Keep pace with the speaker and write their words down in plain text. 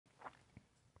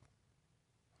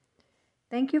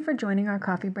Thank you for joining our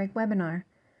Coffee Break webinar.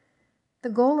 The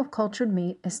goal of cultured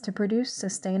meat is to produce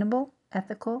sustainable,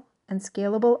 ethical, and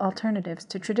scalable alternatives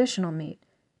to traditional meat,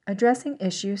 addressing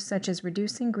issues such as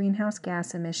reducing greenhouse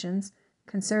gas emissions,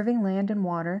 conserving land and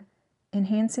water,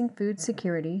 enhancing food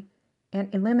security, and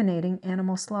eliminating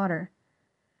animal slaughter.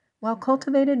 While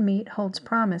cultivated meat holds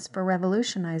promise for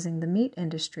revolutionizing the meat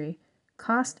industry,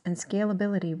 cost and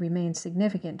scalability remain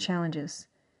significant challenges.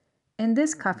 In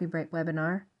this Coffee Break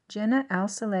webinar, Jenna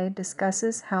Al-Saleh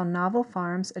discusses how Novel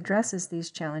Farms addresses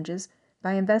these challenges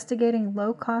by investigating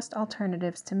low-cost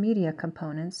alternatives to media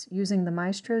components using the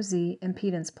Maestro Z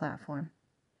impedance platform.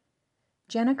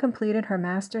 Jenna completed her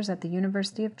master's at the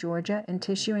University of Georgia in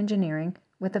tissue engineering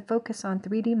with a focus on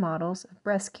 3D models of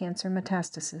breast cancer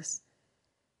metastasis.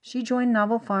 She joined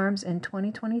Novel Farms in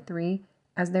 2023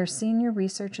 as their Senior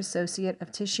Research Associate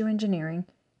of Tissue Engineering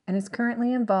and is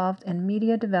currently involved in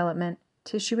media development,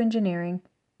 tissue engineering,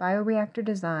 bioreactor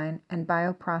design, and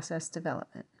bioprocess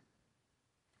development.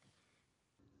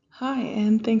 Hi,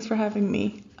 and thanks for having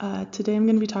me. Today I'm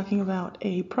going to be talking about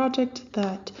a project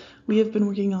that we have been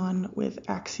working on with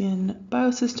Axion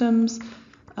Biosystems.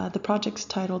 The project's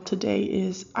title today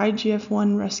is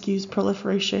IGF1 Rescues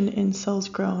Proliferation in Cells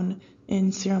Grown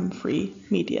in Serum-free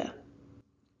Media.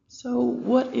 So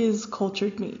what is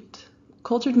cultured meat?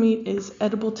 Cultured meat is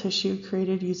edible tissue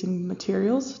created using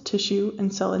materials, tissue,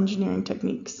 and cell engineering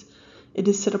techniques. It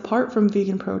is set apart from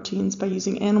vegan proteins by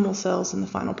using animal cells in the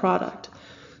final product.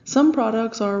 Some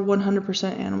products are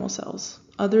 100% animal cells.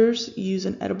 Others use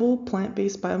an edible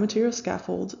plant-based biomaterial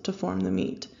scaffold to form the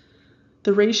meat.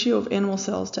 The ratio of animal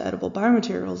cells to edible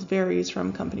biomaterials varies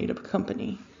from company to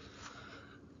company.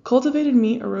 Cultivated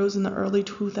meat arose in the early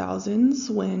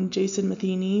 2000s when Jason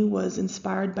Matheny was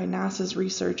inspired by NASA's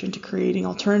research into creating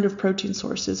alternative protein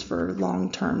sources for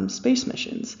long-term space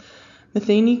missions.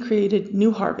 Matheny created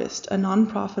New Harvest, a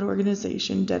nonprofit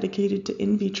organization dedicated to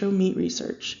in vitro meat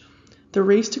research. The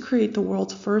race to create the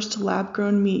world's first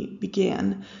lab-grown meat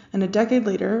began, and a decade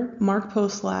later, Mark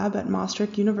Post's lab at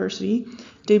Maastricht University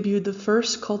debuted the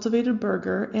first cultivated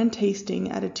burger and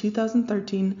tasting at a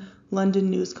 2013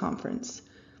 London News Conference.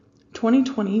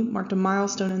 2020 marked a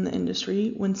milestone in the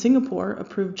industry when Singapore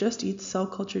approved Just Eat's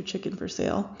cell-cultured chicken for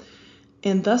sale,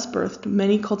 and thus birthed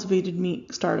many cultivated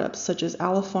meat startups such as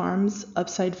Ala Farms,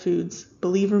 Upside Foods,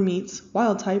 Believer Meats,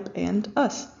 Wildtype, and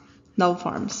us, Novel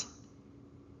Farms.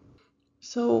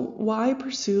 So why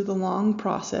pursue the long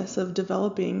process of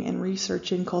developing and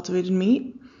researching cultivated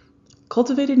meat?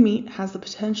 Cultivated meat has the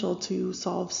potential to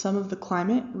solve some of the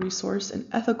climate, resource, and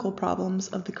ethical problems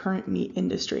of the current meat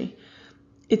industry.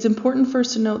 It's important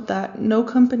first to note that no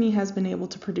company has been able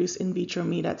to produce in vitro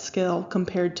meat at scale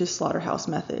compared to slaughterhouse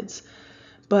methods,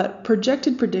 but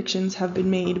projected predictions have been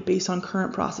made based on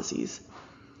current processes.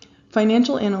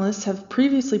 Financial analysts have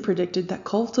previously predicted that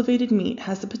cultivated meat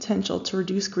has the potential to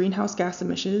reduce greenhouse gas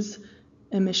emissions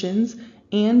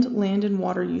and land and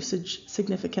water usage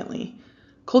significantly.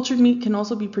 Cultured meat can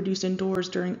also be produced indoors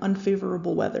during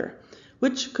unfavorable weather,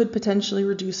 which could potentially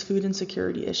reduce food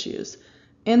insecurity issues.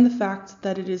 And the fact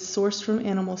that it is sourced from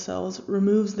animal cells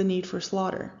removes the need for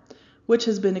slaughter, which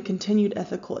has been a continued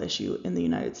ethical issue in the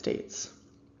United States.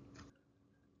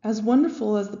 As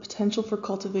wonderful as the potential for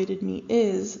cultivated meat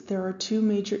is, there are two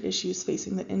major issues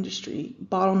facing the industry,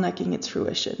 bottlenecking its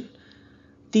fruition.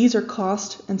 These are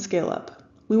cost and scale-up.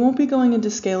 We won't be going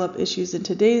into scale-up issues in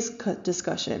today's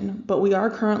discussion, but we are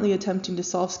currently attempting to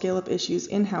solve scale-up issues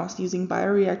in-house using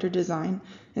bioreactor design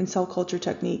and cell culture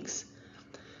techniques.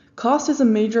 Cost is a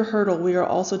major hurdle we are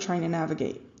also trying to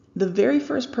navigate. The very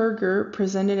first burger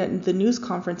presented at the news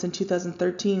conference in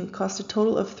 2013 cost a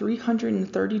total of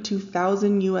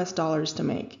 $332,000 to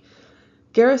make.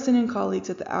 Garrison and colleagues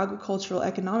at the Agricultural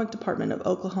Economic Department of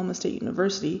Oklahoma State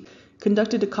University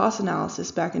conducted a cost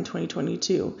analysis back in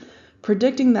 2022,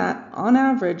 predicting that, on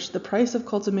average, the price of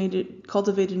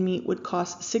cultivated meat would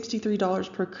cost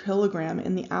 $63 per kilogram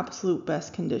in the absolute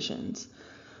best conditions.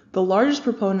 The largest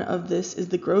proponent of this is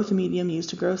the growth medium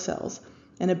used to grow cells,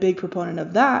 and a big proponent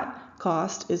of that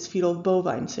cost is fetal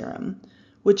bovine serum,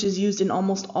 which is used in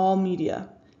almost all media,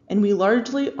 and we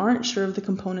largely aren't sure of the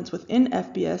components within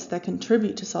FBS that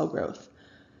contribute to cell growth.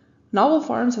 Novel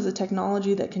Farms has a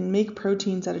technology that can make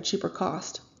proteins at a cheaper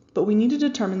cost, but we need to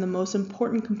determine the most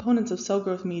important components of cell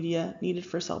growth media needed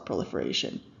for cell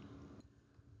proliferation.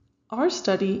 Our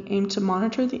study aimed to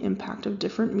monitor the impact of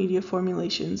different media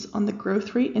formulations on the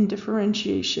growth rate and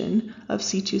differentiation of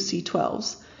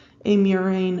C2C12s, a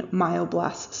murine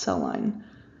myoblast cell line,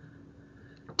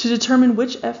 to determine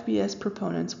which FBS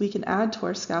proponents we can add to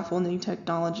our scaffolding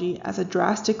technology as a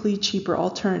drastically cheaper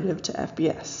alternative to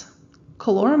FBS.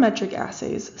 Colorimetric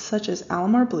assays such as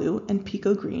Alamar Blue and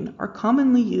Pico Green are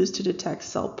commonly used to detect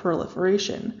cell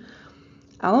proliferation.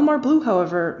 Alamar Blue,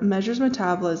 however, measures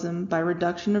metabolism by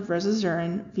reduction of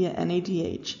residurin via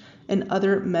NADH and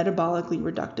other metabolically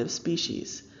reductive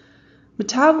species.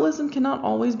 Metabolism cannot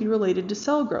always be related to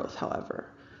cell growth, however.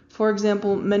 For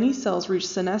example, many cells reach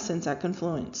senescence at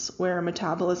confluence, where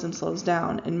metabolism slows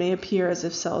down and may appear as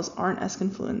if cells aren't as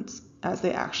confluent as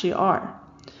they actually are.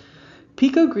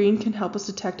 Pico Green can help us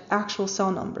detect actual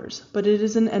cell numbers, but it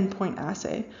is an endpoint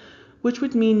assay, which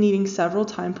would mean needing several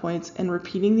time points and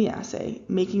repeating the assay,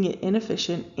 making it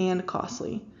inefficient and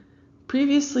costly.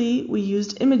 Previously, we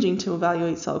used imaging to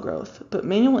evaluate cell growth, but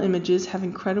manual images have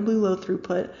incredibly low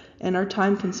throughput and are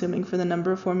time-consuming for the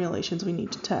number of formulations we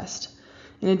need to test.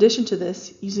 In addition to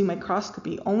this, using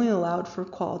microscopy only allowed for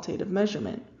qualitative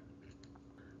measurement.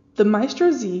 The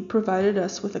Maestro Z provided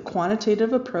us with a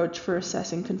quantitative approach for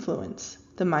assessing confluence.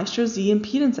 The Maestro Z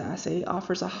impedance assay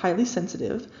offers a highly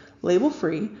sensitive,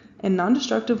 label-free, and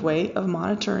non-destructive way of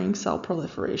monitoring cell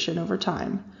proliferation over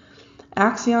time.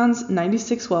 Axion's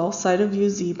 96-well side-of-view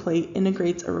Z plate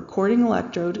integrates a recording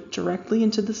electrode directly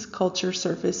into the culture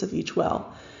surface of each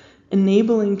well,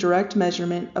 enabling direct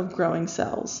measurement of growing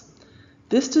cells.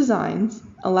 This design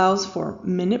allows for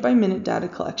minute-by-minute data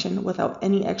collection without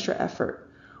any extra effort,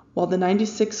 while the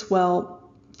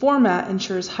 96-well format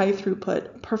ensures high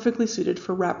throughput, perfectly suited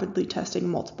for rapidly testing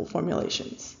multiple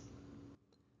formulations.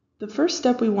 The first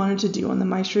step we wanted to do on the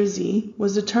Maestro Z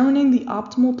was determining the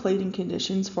optimal plating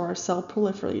conditions for our cell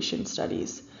proliferation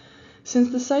studies. Since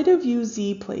the side-of-view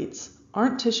Z plates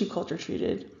aren't tissue culture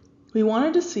treated, we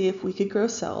wanted to see if we could grow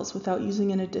cells without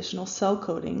using an additional cell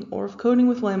coating, or if coating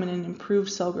with laminin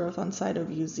improved cell growth on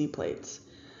side-of-view Z plates.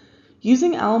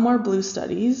 Using Alamar Blue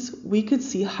studies, we could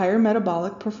see higher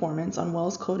metabolic performance on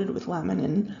wells coated with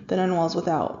laminin than on wells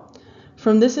without.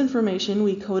 From this information,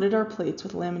 we coated our plates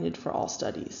with laminid for all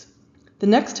studies. The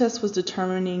next test was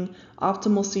determining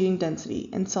optimal seeding density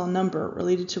and cell number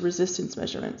related to resistance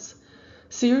measurements.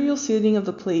 Serial seeding of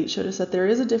the plate showed us that there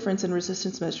is a difference in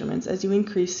resistance measurements as you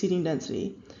increase seeding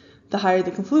density. The higher the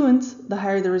confluence, the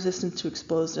higher the resistance to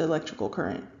exposed electrical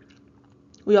current.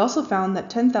 We also found that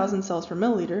 10,000 cells per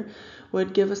milliliter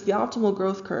would give us the optimal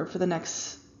growth curve for the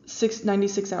next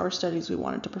 96-hour studies we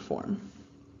wanted to perform.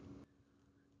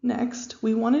 Next,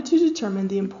 we wanted to determine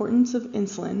the importance of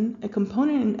insulin, a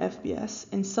component in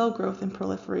FBS, in cell growth and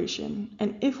proliferation,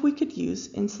 and if we could use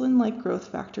insulin-like growth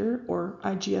factor, or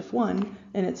IGF1,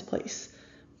 in its place,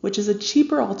 which is a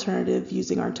cheaper alternative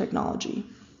using our technology.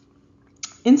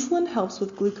 Insulin helps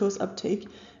with glucose uptake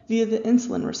via the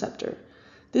insulin receptor.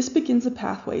 This begins a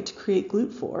pathway to create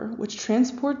GLUT4, which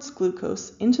transports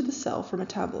glucose into the cell for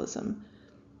metabolism.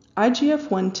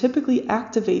 IGF1 typically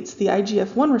activates the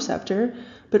IGF1 receptor,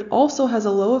 but also has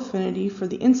a low affinity for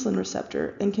the insulin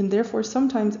receptor and can therefore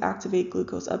sometimes activate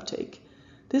glucose uptake.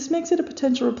 This makes it a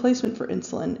potential replacement for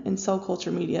insulin in cell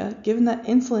culture media, given that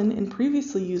insulin in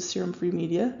previously used serum-free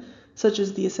media, such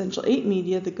as the Essential 8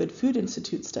 media the Good Food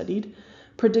Institute studied,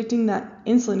 predicting that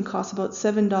insulin costs about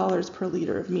 $7 per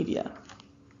liter of media.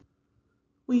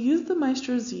 We used the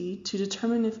Maestro Z to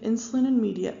determine if insulin in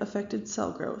media affected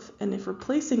cell growth and if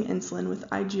replacing insulin with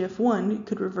IGF1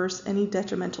 could reverse any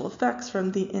detrimental effects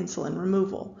from the insulin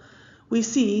removal. We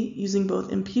see, using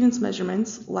both impedance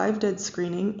measurements, live dead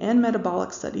screening, and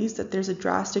metabolic studies, that there's a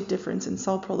drastic difference in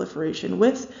cell proliferation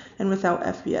with and without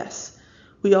FBS.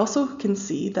 We also can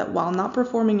see that while not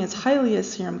performing as highly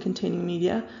as serum-containing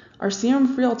media, our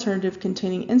serum-free alternative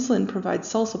containing insulin provides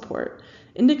cell support,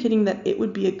 indicating that it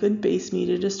would be a good base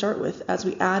media to start with as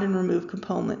we add and remove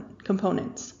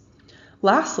components.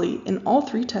 Lastly, in all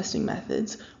three testing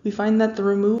methods, we find that the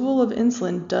removal of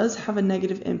insulin does have a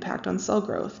negative impact on cell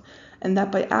growth, and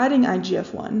that by adding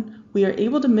IGF1, we are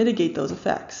able to mitigate those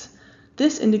effects.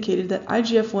 This indicated that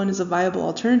IGF1 is a viable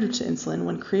alternative to insulin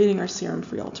when creating our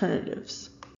serum-free alternatives.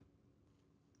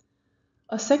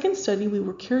 A second study we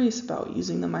were curious about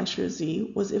using the Maestro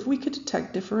Z was if we could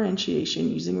detect differentiation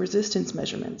using resistance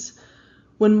measurements.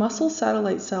 When muscle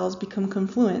satellite cells become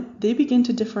confluent, they begin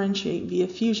to differentiate via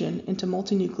fusion into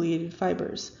multinucleated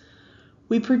fibers.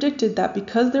 We predicted that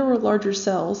because there were larger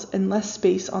cells and less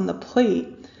space on the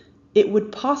plate, it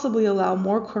would possibly allow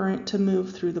more current to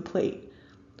move through the plate.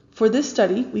 For this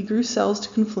study, we grew cells to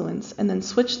confluence and then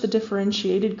switched the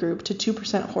differentiated group to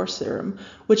 2% horse serum,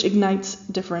 which ignites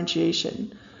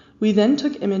differentiation. We then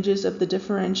took images of the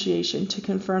differentiation to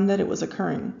confirm that it was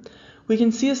occurring. We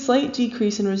can see a slight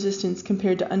decrease in resistance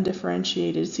compared to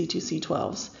undifferentiated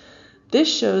C2C12s.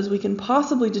 This shows we can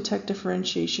possibly detect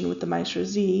differentiation with the Maestro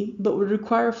Z, but would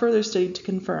require further study to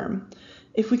confirm.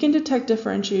 If we can detect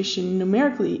differentiation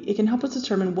numerically, it can help us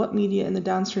determine what media in the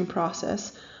downstream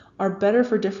process are better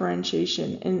for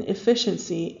differentiation in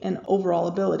efficiency and overall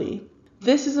ability.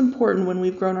 This is important when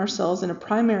we've grown our cells in a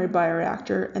primary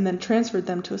bioreactor and then transferred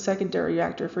them to a secondary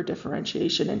reactor for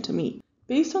differentiation into meat.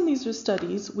 Based on these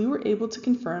studies, we were able to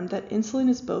confirm that insulin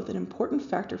is both an important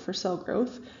factor for cell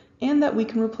growth and that we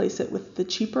can replace it with the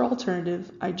cheaper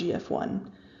alternative, IGF1.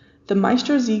 The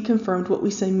Maestro Z confirmed what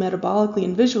we say metabolically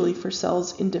and visually for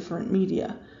cells in different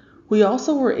media. We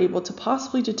also were able to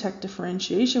possibly detect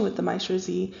differentiation with the Maestro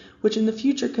Z, which in the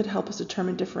future could help us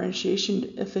determine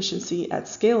differentiation efficiency at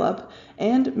scale up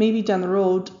and maybe down the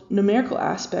road numerical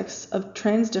aspects of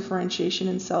transdifferentiation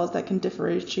in cells that can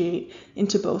differentiate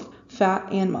into both fat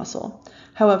and muscle.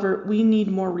 However, we need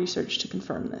more research to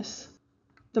confirm this.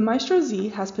 The Maestro Z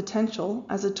has potential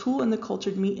as a tool in the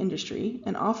cultured meat industry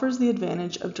and offers the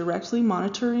advantage of directly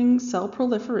monitoring cell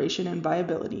proliferation and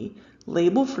viability,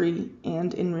 label-free,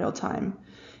 and in real time.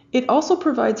 It also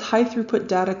provides high-throughput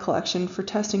data collection for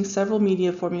testing several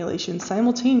media formulations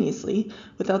simultaneously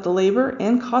without the labor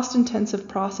and cost-intensive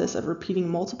process of repeating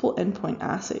multiple endpoint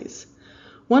assays.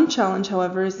 One challenge,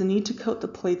 however, is the need to coat the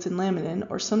plates in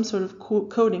laminin or some sort of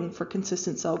coating for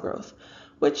consistent cell growth,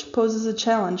 which poses a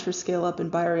challenge for scale-up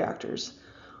in bioreactors.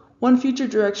 One future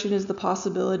direction is the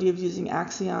possibility of using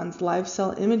Axion's live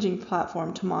cell imaging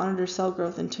platform to monitor cell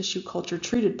growth in tissue culture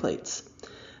treated plates.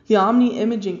 The Omni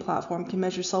imaging platform can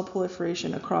measure cell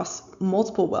proliferation across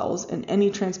multiple wells in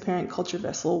any transparent culture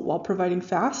vessel while providing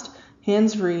fast,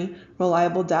 hands-free,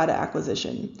 reliable data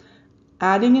acquisition.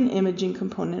 Adding an imaging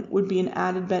component would be an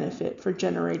added benefit for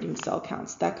generating cell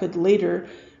counts that could later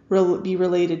be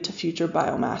related to future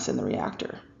biomass in the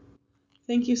reactor.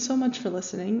 Thank you so much for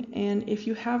listening, and if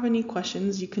you have any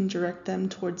questions, you can direct them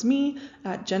towards me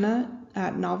at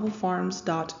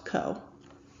jenna@novelfarms.co.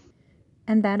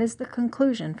 And that is the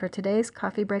conclusion for today's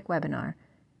Coffee Break webinar.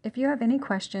 If you have any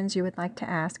questions you would like to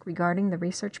ask regarding the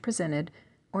research presented,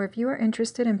 or if you are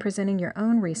interested in presenting your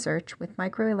own research with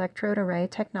microelectrode array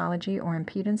technology or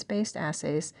impedance-based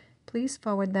assays, please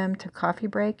forward them to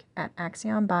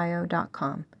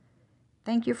coffeebreak@axionbio.com.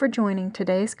 Thank you for joining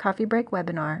today's Coffee Break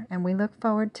webinar, and we look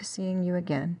forward to seeing you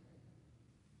again.